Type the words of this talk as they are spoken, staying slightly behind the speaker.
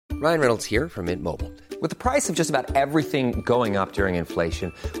Ryan Reynolds here from Mint Mobile. With the price of just about everything going up during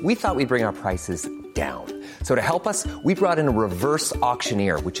inflation, we thought we'd bring our prices down. So to help us, we brought in a reverse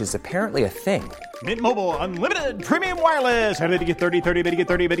auctioneer, which is apparently a thing. Mint Mobile Unlimited Premium Wireless. How to get 30, 30, bit to get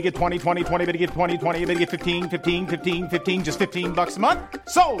 30, bit to get 20, 20, 20, bit to get 20, 20, bit to get 15, 15, 15, 15, just $15 a month?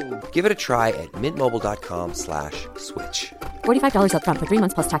 Sold! Give it a try at mintmobile.com/switch. $45 up front for 3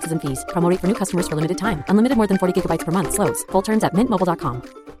 months plus taxes and fees. Promo rate for new customers for limited time. Unlimited more than 40 gigabytes per month. Slows full terms at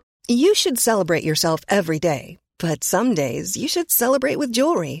mintmobile.com. You should celebrate yourself every day, but some days you should celebrate with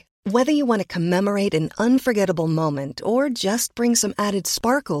jewelry. Whether you want to commemorate an unforgettable moment or just bring some added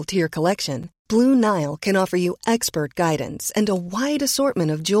sparkle to your collection, Blue Nile can offer you expert guidance and a wide assortment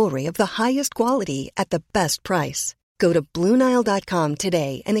of jewelry of the highest quality at the best price. Go to BlueNile.com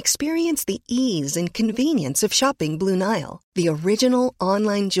today and experience the ease and convenience of shopping Blue Nile, the original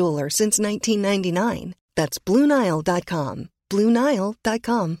online jeweler since 1999. That's BlueNile.com.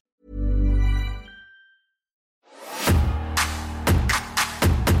 BlueNile.com.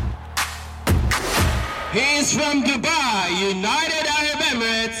 He's from Dubai, United Arab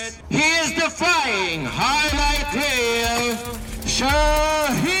Emirates. He is the flying highlight reel,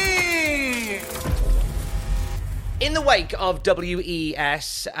 Shaheen. In the wake of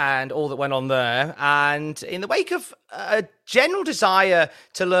WES and all that went on there, and in the wake of a general desire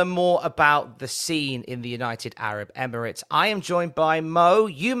to learn more about the scene in the United Arab Emirates, I am joined by Mo,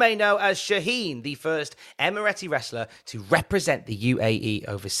 you may know as Shaheen, the first Emirati wrestler to represent the UAE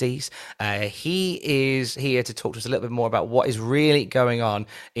overseas. He is here to talk to us a little bit more about what is really going on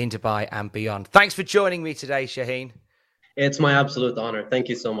in Dubai and beyond. Thanks for joining me today, Shaheen. It's my absolute honor. Thank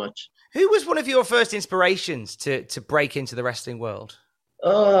you so much. Who was one of your first inspirations to break into the wrestling world?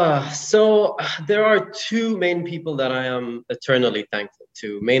 So there are two main people that I am eternally thankful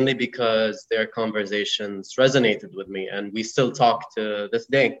to, mainly because their conversations resonated with me and we still talk to this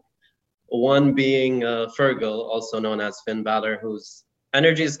day. One being Fergal, also known as Finn Balor, whose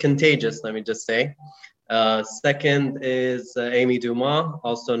energy is contagious, let me just say. Second is Amy Dumas,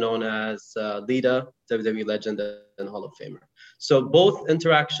 also known as Lita, WWE legend and Hall of Famer. So both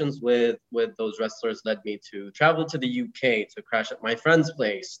interactions with those wrestlers led me to travel to the UK to crash at my friend's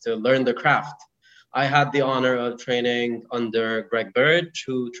place to learn the craft. I had the honor of training under Greg Burge,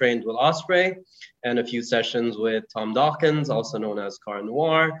 who trained Will Ospreay, and a few sessions with Tom Dawkins, also known as Car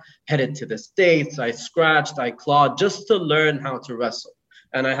Noir. Headed to the States, I scratched, I clawed just to learn how to wrestle.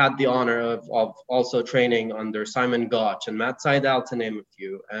 And I had the honor of also training under Simon Gotch and Matt Sydal, to name a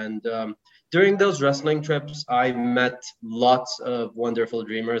few. And during those wrestling trips, I met lots of wonderful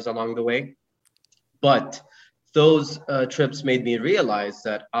dreamers along the way. But those trips made me realize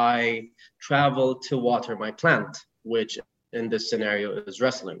that I travel to water my plant, which in this scenario is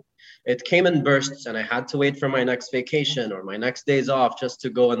wrestling. It came in bursts and I had to wait for my next vacation or my next days off just to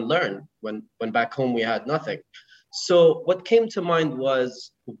go and learn when back home we had nothing. So what came to mind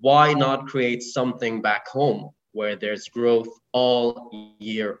was, why not create something back home where there's growth all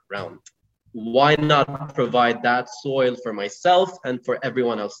year round? Why not provide that soil for myself and for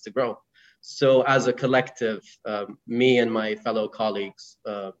everyone else to grow? So as a collective, me and my fellow colleagues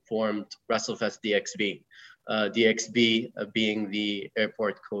formed WrestleFest DXB, DXB being the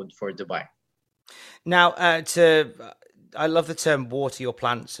airport code for Dubai. Now, I love the term water your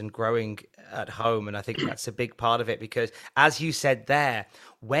plants and growing at home. And I think that's a big part of it because, as you said there,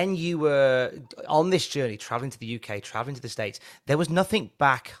 when you were on this journey, traveling to the UK, traveling to the States, there was nothing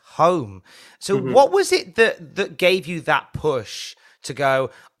back home. So what was it that gave you that push to go,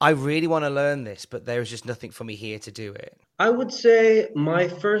 I really want to learn this, but there is just nothing for me here to do it? I would say my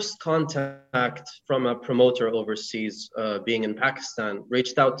first contact from a promoter overseas, being in Pakistan,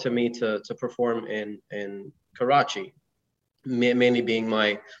 reached out to me to perform in Karachi. Mainly being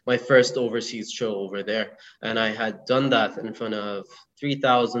my first overseas show over there. And I had done that in front of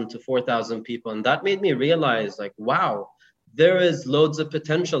 3,000 to 4,000 people. And that made me realize, like, wow, there is loads of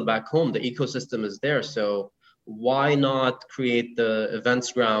potential back home. The ecosystem is there. So why not create the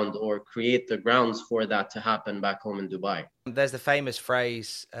events ground or create the grounds for that to happen back home in Dubai? There's the famous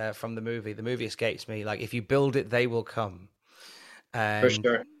phrase from the movie escapes me, like, if you build it, they will come. For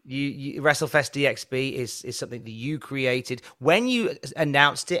sure. You WrestleFest DXB is something that you created. When you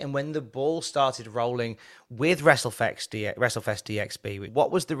announced it and when the ball started rolling with WrestleFest DXB, what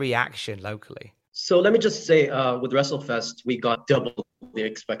was the reaction locally? So let me just say, with WrestleFest, we got double the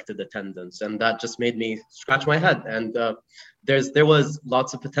expected attendance, and that just made me scratch my head. And there was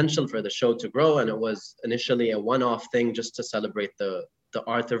lots of potential for the show to grow, and it was initially a one-off thing just to celebrate the the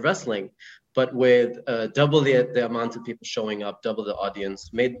art of wrestling, but with double the amount of people showing up, double the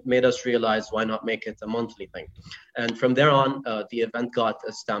audience, made us realize why not make it a monthly thing. And from there on, the event got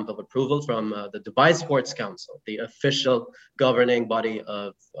a stamp of approval from the Dubai Sports Council, the official governing body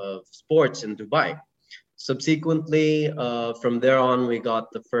of sports in Dubai. Subsequently, from there on, we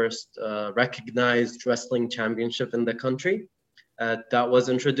got the first recognized wrestling championship in the country that was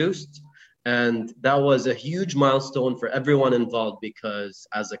introduced. And that was a huge milestone for everyone involved because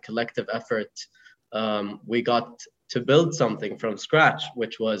as a collective effort, we got to build something from scratch,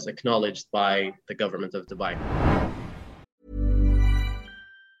 which was acknowledged by the government of Dubai.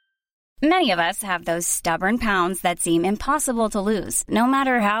 Many of us have those stubborn pounds that seem impossible to lose, no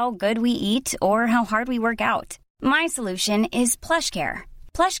matter how good we eat or how hard we work out. My solution is PlushCare.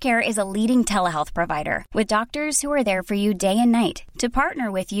 PlushCare is a leading telehealth provider with doctors who are there for you day and night to partner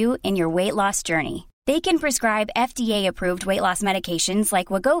with you in your weight loss journey. They can prescribe FDA-approved weight loss medications like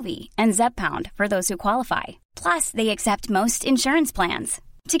Wegovy and Zepbound for those who qualify. Plus, they accept most insurance plans.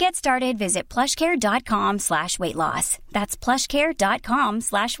 To get started, visit plushcare.com/weightloss. That's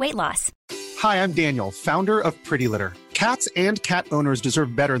plushcare.com/weightloss. Hi, I'm Daniel, founder of Pretty Litter. Cats and cat owners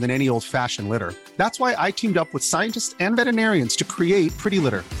deserve better than any old-fashioned litter. That's why I teamed up with scientists and veterinarians to create Pretty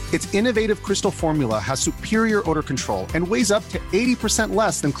Litter. Its innovative crystal formula has superior odor control and weighs up to 80%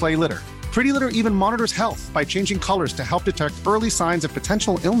 less than clay litter. Pretty Litter even monitors health by changing colors to help detect early signs of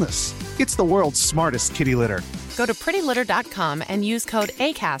potential illness. It's the world's smartest kitty litter. Go to prettylitter.com and use code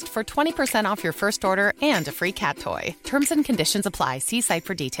ACAST for 20% off your first order and a free cat toy. Terms and conditions apply. See site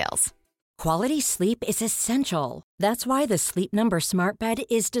for details. Quality sleep is essential. That's why the Sleep Number Smart Bed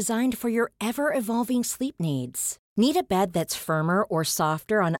is designed for your ever-evolving sleep needs. Need a bed that's firmer or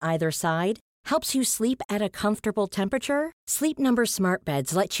softer on either side? Helps you sleep at a comfortable temperature? Sleep Number Smart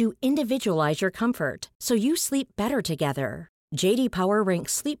Beds let you individualize your comfort so you sleep better together. J.D. Power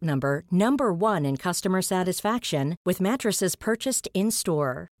ranks Sleep Number number 1 in customer satisfaction with mattresses purchased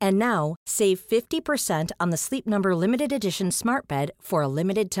in-store. And now, save 50% on the Sleep Number Limited Edition Smart Bed for a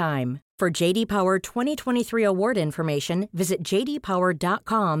limited time. For J.D. Power 2023 award information, visit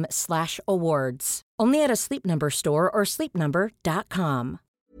jdpower.com/awards. Only at a Sleep Number store or sleepnumber.com.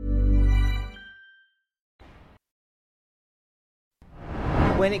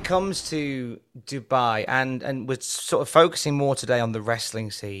 When it comes to Dubai, and we're sort of focusing more today on the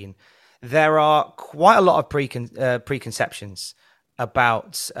wrestling scene, there are quite a lot of preconceptions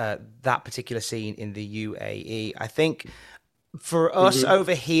about that particular scene in the UAE. I think for us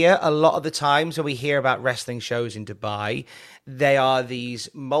over here, a lot of the times when we hear about wrestling shows in Dubai, they are these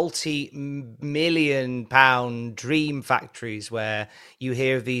multi-million-pound dream factories where you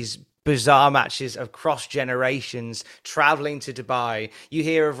hear of these bizarre matches of cross generations traveling to Dubai. You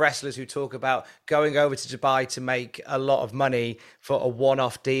hear of wrestlers who talk about going over to Dubai to make a lot of money for a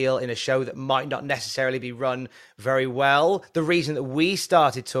one-off deal in a show that might not necessarily be run very well. The reason that we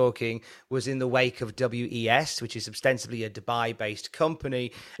started talking was in the wake of WES, which is ostensibly a Dubai-based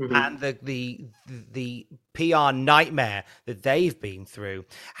company, and the PR nightmare that they've been through.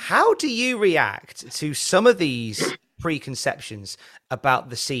 How do you react to some of these preconceptions about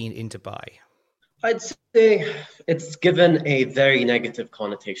the scene in Dubai? I'd say it's given a very negative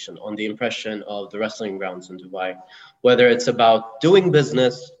connotation on the impression of the wrestling grounds in Dubai, whether it's about doing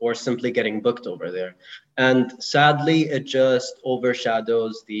business or simply getting booked over there. And sadly, it just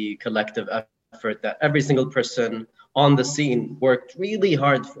overshadows the collective effort that every single person on the scene worked really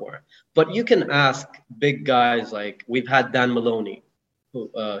hard for. But you can ask big guys like, we've had Dan Maloney,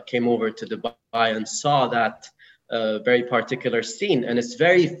 who came over to Dubai and saw that very particular scene, and it's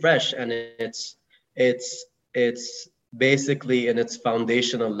very fresh, and it's basically in its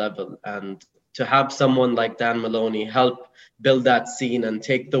foundational level. And to have someone like Dan Maloney help build that scene and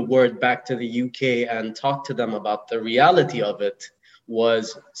take the word back to the UK and talk to them about the reality of it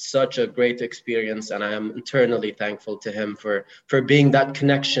was such a great experience, and I am eternally thankful to him for being that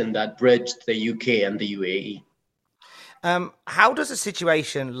connection that bridged the UK and the UAE. How does a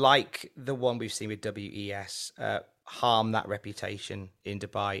situation like the one we've seen with WES harm that reputation in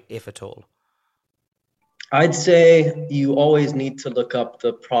Dubai, if at all? I'd say you always need to look up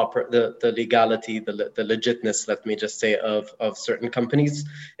the legality, the legitness, let me just say, of certain companies,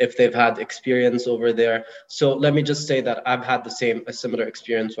 if they've had experience over there. So let me just say that I've had a similar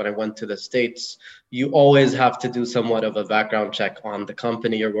experience when I went to the States. You always have to do somewhat of a background check on the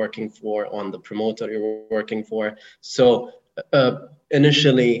company you're working for, on the promoter you're working for. So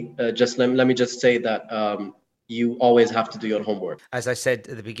initially, just let me just say that you always have to do your homework. As I said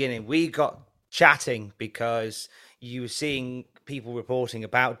at the beginning, we got chatting because you were seeing people reporting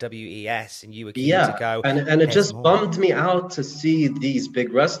about WES, and you were keen to go. And it just bummed me out to see these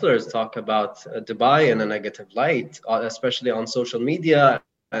big wrestlers talk about Dubai in a negative light, especially on social media.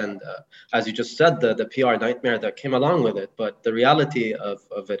 And as you just said, the PR nightmare that came along with it. But the reality of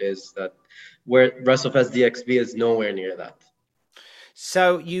it is that where WrestleFest DXB is nowhere near that.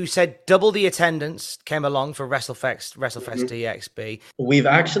 So you said double the attendance came along for WrestleFest DXB. We've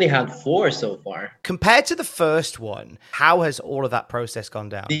actually had 4 so far. Compared to the first one, how has all of that process gone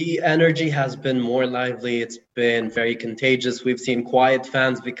down? The energy has been more lively. It's been very contagious. We've seen quiet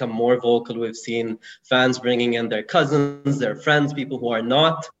fans become more vocal. We've seen fans bringing in their cousins, their friends, people who are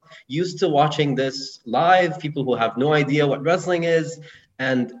not used to watching this live, people who have no idea what wrestling is.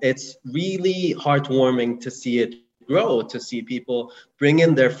 And it's really heartwarming to see it grow, to see people bring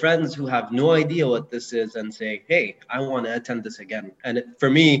in their friends who have no idea what this is and say, hey, I want to attend this again. And for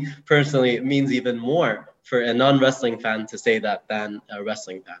me personally, it means even more for a non-wrestling fan to say that than a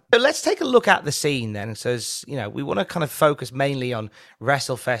wrestling fan. So let's take a look at the scene then. So, we want to kind of focus mainly on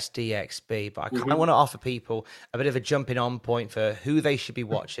WrestleFest DXB, but I kind of want to offer people a bit of a jumping on point for who they should be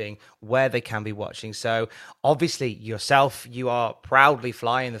watching, where they can be watching. So obviously yourself, you are proudly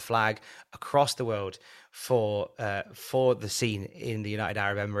flying the flag across the world for the scene in the United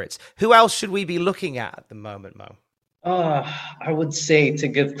Arab Emirates. Who else should we be looking at the moment, Mo? I would say, to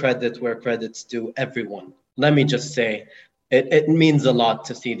give credit where credit's due, everyone. Let me just say, it means a lot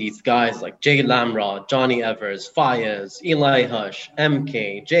to see these guys like Jay Lamrod, Johnny Evers, Fayez, Eli Hush,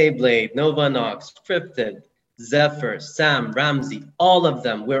 MK, Jay Blade, Nova Knox, Cryptid, Zephyr, Sam, Ramsey, all of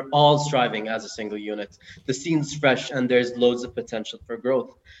them. We're all striving as a single unit. The scene's fresh and there's loads of potential for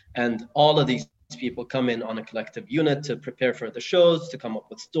growth. And all of these people come in on a collective unit to prepare for the shows, to come up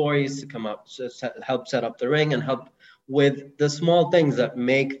with stories, to come up to help set up the ring and help with the small things that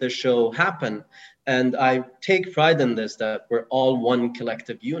make the show happen. And I take pride in this, that we're all one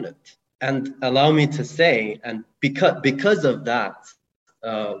collective unit. And allow me to say, and because of that,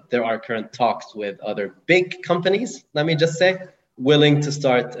 there are current talks with other big companies, let me just say, willing to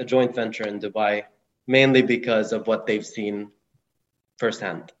start a joint venture in Dubai, mainly because of what they've seen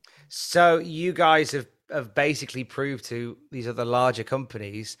firsthand. So you guys have basically proved to these other larger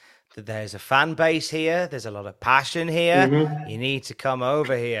companies that there's a fan base here, there's a lot of passion here, you need to come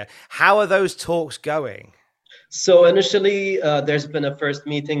over here. How are those talks going? So initially, there's been a first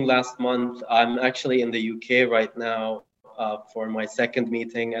meeting last month. I'm actually in the UK right now for my second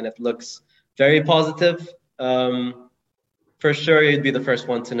meeting, and it looks very positive. For sure, you'd be the first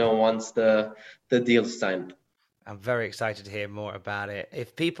one to know once the deal's signed. I'm very excited to hear more about it.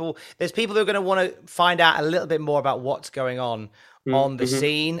 There's people who are going to want to find out a little bit more about what's going on the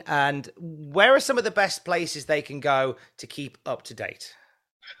scene, and where are some of the best places they can go to keep up to date?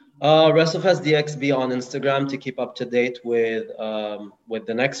 WrestleFest DXB on Instagram to keep up to date with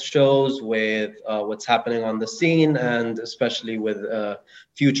the next shows, with what's happening on the scene, and especially with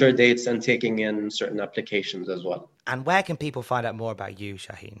future dates and taking in certain applications as well. And where can people find out more about you,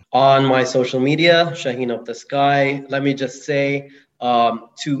 Shaheen? On my social media, Shaheen of the Sky. Let me just say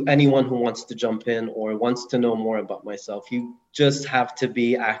to anyone who wants to jump in or wants to know more about myself, you just have to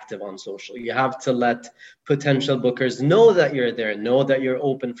be active on social. You have to let potential bookers know that you're there, know that you're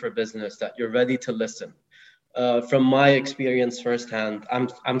open for business, that you're ready to listen. From my experience firsthand,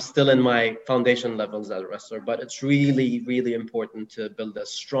 I'm still in my foundation levels as a wrestler, but it's really, really important to build a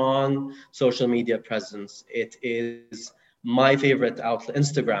strong social media presence. It is my favorite outlet.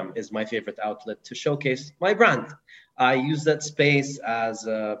 Instagram is my favorite outlet to showcase my brand. I use that space as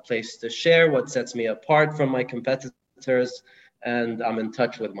a place to share what sets me apart from my competitors, and I'm in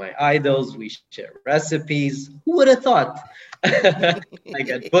touch with my idols. We share recipes. Who would have thought? I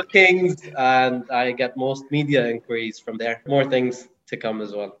get bookings, and I get most media inquiries from there. More things to come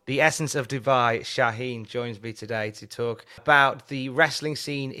as well. The essence of Dubai, Shaheen, joins me today to talk about the wrestling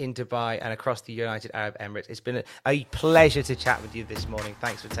scene in Dubai and across the United Arab Emirates. It's been a pleasure to chat with you this morning.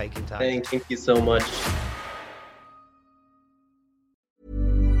 Thanks for taking time. Thank you so much.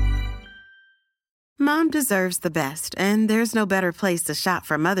 Mom deserves the best, and there's no better place to shop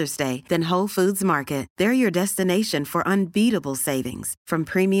for Mother's Day than Whole Foods Market. They're your destination for unbeatable savings, from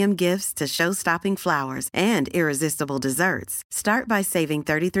premium gifts to show-stopping flowers and irresistible desserts. Start by saving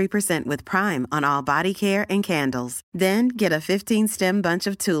 33% with Prime on all body care and candles. Then get a 15-stem bunch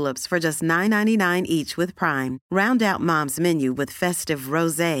of tulips for just $9.99 each with Prime. Round out Mom's menu with festive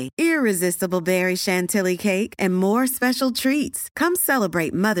rosé, irresistible berry chantilly cake, and more special treats. Come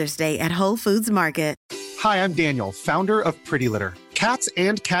celebrate Mother's Day at Whole Foods Market. Hi, I'm Daniel, founder of Pretty Litter. Cats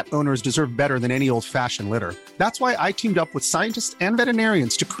and cat owners deserve better than any old-fashioned litter. That's why I teamed up with scientists and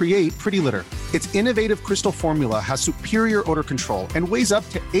veterinarians to create Pretty Litter. Its innovative crystal formula has superior odor control and weighs up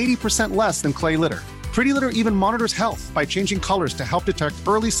to 80% less than clay litter. Pretty Litter even monitors health by changing colors to help detect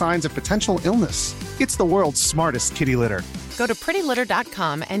early signs of potential illness. It's the world's smartest kitty litter. Go to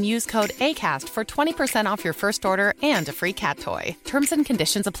prettylitter.com and use code ACAST for 20% off your first order and a free cat toy. Terms and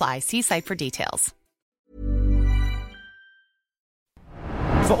conditions apply. See site for details.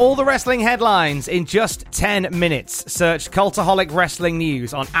 For all the wrestling headlines in just 10 minutes, search Cultaholic Wrestling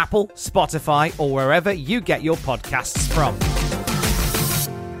News on Apple, Spotify, or wherever you get your podcasts from.